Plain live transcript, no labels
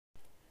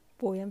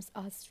Poems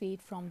are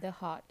straight from the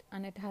heart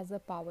and it has the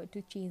power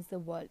to change the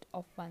world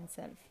of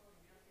oneself.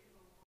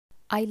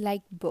 I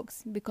like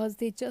books because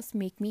they just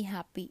make me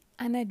happy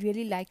and I'd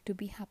really like to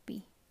be happy.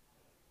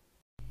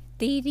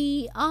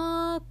 तेरी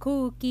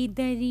आँखों की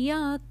दरिया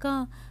का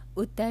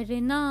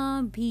उतरना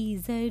भी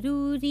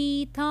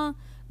ज़रूरी था,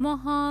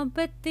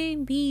 मोहब्बत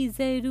भी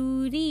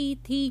ज़रूरी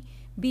थी,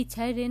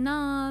 बिछड़ना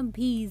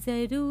भी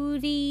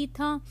ज़रूरी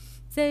था।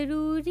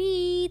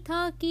 ज़रूरी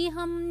था कि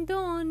हम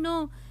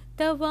दोनों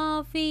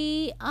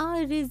तवाफ़े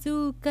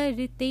आरज़ू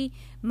करते,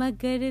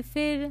 मगर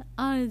फिर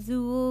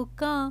आरज़ुओं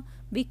का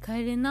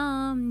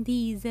बिखरना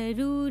भी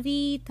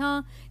ज़रूरी था।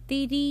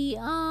 तेरी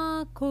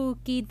आँखों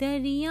की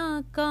दरिया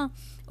का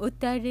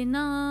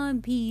उतरना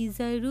भी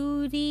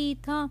ज़रूरी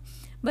था।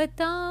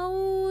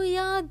 बताओ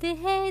याद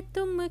है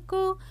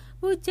तुमको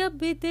वो जब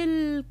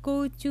दिल को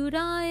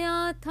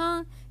चुराया था,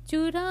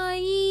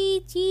 चुराई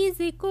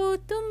चीज़ को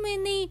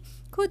तुमने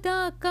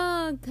खुदा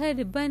का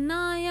घर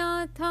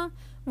बनाया था।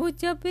 वो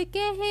जब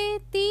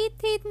कहती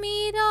थी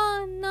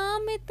मेरा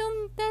नाम तुम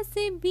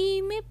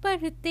तस्बीह में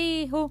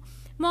पढ़ते हो,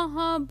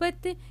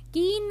 मोहब्बत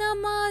की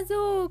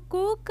नमाजों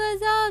को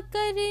कज़ा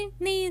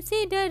करने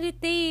से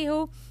डरते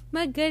हो।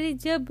 मगर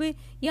जब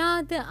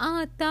याद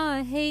आता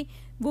है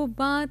वो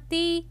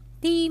बातें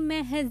थी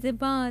महज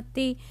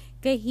बातें,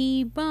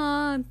 कही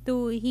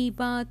बातों ही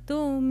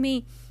बातों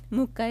में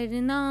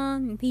मुकरना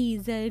भी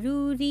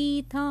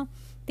ज़रूरी था।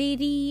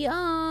 तेरी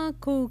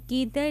आँखों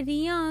की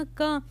दरिया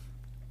का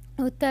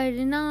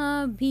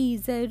उतरना भी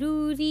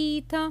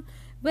ज़रूरी था।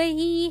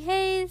 वही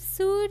है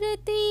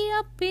सूरत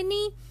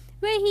अपनी,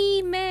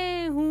 वही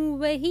मैं हूँ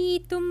वही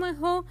तुम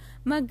हो,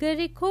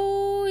 मगर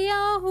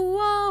खोया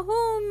हुआ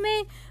हूँ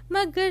मैं,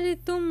 मगर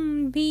तुम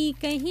भी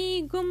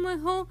कहीं गुम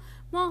हो।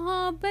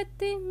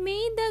 मोहब्बत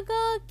में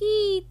दगा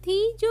की थी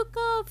जो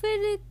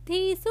काफिर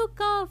थे सो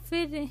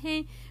काफिर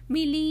हैं,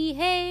 मिली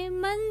है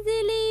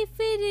मंजिलें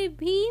फिर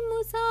भी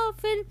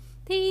मुसाफिर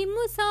थे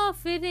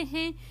मुसाफिर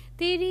हैं।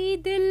 तेरे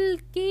दिल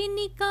के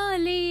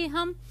निकाले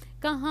हम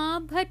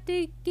कहाँ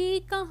भटके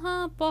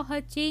कहाँ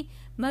पहुँचे,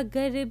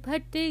 मगर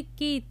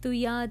भटके तो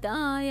याद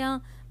आया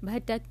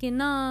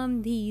भटकना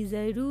भी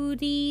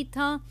ज़रूरी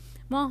था।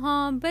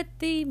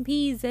 मोहब्बत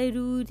भी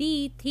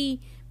ज़रूरी थी,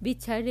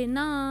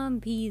 बिछड़ना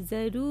भी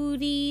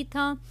ज़रूरी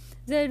था।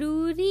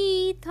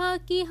 ज़रूरी था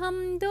कि हम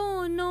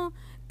दोनों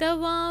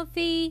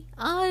तवाफ़े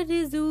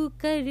आरज़ू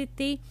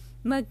करते,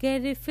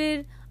 मगर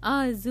फिर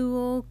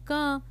आरज़ुओं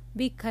का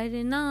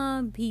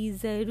बिखरना भी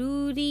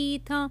ज़रूरी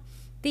था।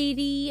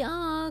 तेरी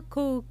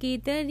आँखों के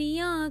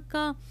दरिया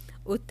का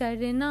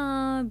उतरना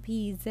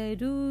भी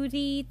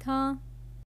ज़रूरी था।